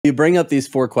You bring up these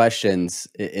 4 questions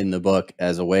in the book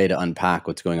as a way to unpack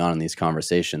what's going on in these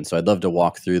conversations. So I'd love to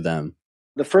walk through them.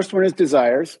 The first one is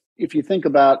desires. If you think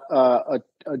about a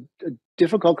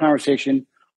difficult conversation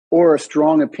or a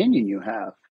strong opinion you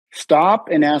have, stop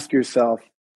and ask yourself,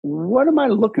 what am I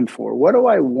looking for? What do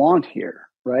I want here,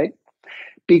 right?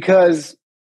 Because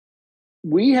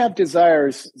we have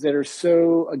desires that are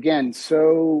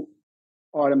so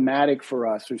automatic for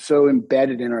us or so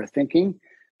embedded in our thinking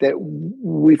that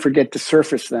we forget to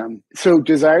surface them. So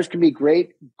desires can be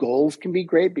great. Goals can be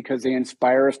great because they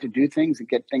inspire us to do things and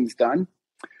get things done.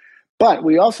 But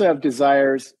we also have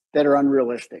desires that are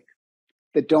unrealistic,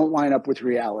 that don't line up with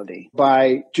reality.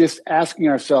 By just asking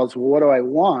ourselves, well, what do I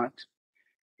want?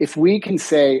 If we can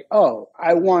say, oh,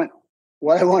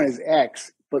 what I want is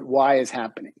X, but Y is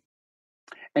happening.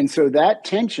 And so that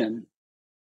tension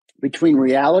between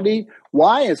reality,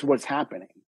 Y is what's happening.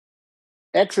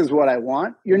 X is what I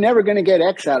want. You're never going to get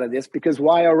X out of this because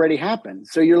Y already happened.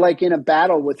 So you're like in a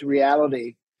battle with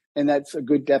reality. And that's a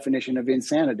good definition of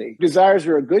insanity. Desires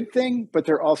are a good thing, but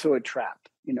they're also a trap.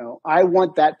 You know, I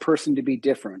want that person to be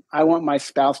different. I want my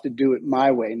spouse to do it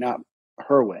my way, not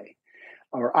her way.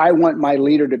 Or I want my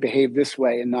leader to behave this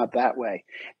way and not that way.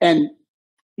 And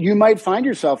you might find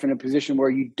yourself in a position where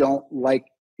you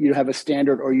have a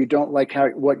standard, or you don't like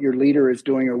what your leader is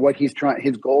doing or what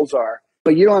his goals are.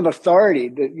 But you don't have authority.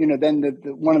 Then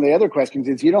one of the other questions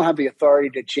is you don't have the authority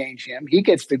to change him. He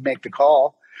gets to make the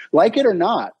call. Like it or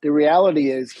not, the reality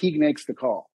is he makes the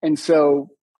call. And so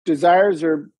desires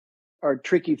are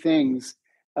tricky things.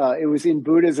 It was in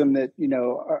Buddhism that,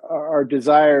 our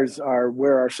desires are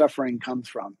where our suffering comes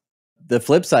from. The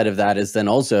flip side of that is then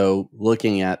also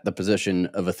looking at the position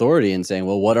of authority and saying,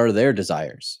 well, what are their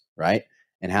desires, right?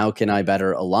 And how can I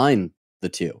better align the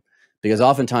two? Because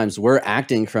oftentimes we're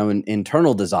acting from an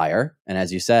internal desire. And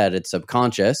as you said, it's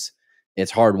subconscious.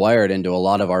 It's hardwired into a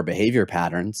lot of our behavior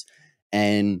patterns.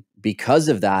 And because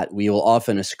of that, we will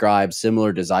often ascribe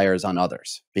similar desires on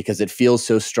others because it feels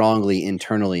so strongly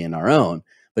internally in our own.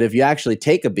 But if you actually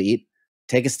take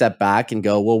a step back and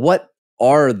go, well, what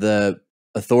are the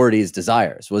authority's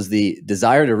desires? Was the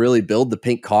desire to really build the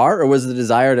pink car, or was the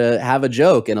desire to have a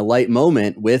joke and a light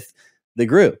moment with the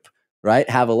group, right?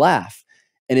 Have a laugh.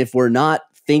 And if we're not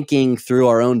thinking through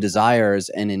our own desires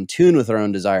and in tune with our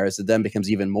own desires, it then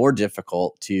becomes even more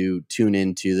difficult to tune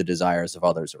into the desires of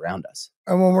others around us.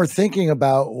 And when we're thinking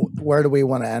about where do we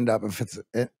want to end up, if it's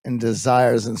in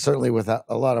desires, and certainly with a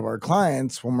lot of our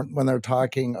clients, when they're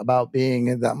talking about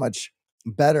being that much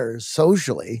better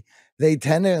socially, they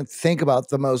tend to think about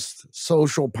the most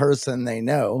social person they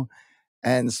know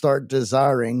and start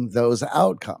desiring those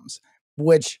outcomes,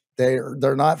 which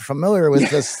they're not familiar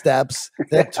with the steps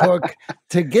that took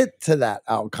to get to that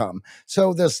outcome.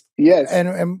 So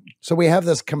and so we have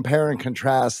this compare and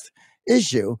contrast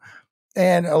issue.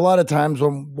 And a lot of times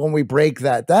when we break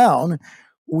that down,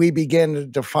 we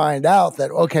begin to find out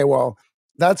that, okay, well,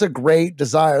 that's a great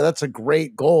desire. That's a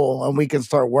great goal. And we can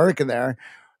start working there.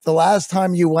 The last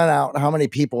time you went out, how many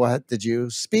people did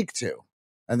you speak to?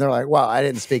 And they're like, well, I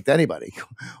didn't speak to anybody.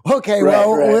 Okay, right.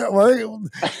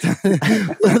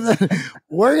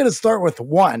 We're going to start with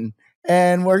one,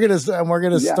 and we're going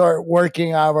to start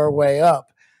working our way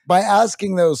up by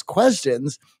asking those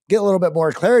questions. Get a little bit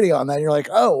more clarity on that. And you're like,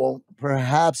 oh, well,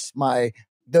 perhaps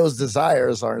those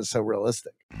desires aren't so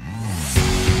realistic.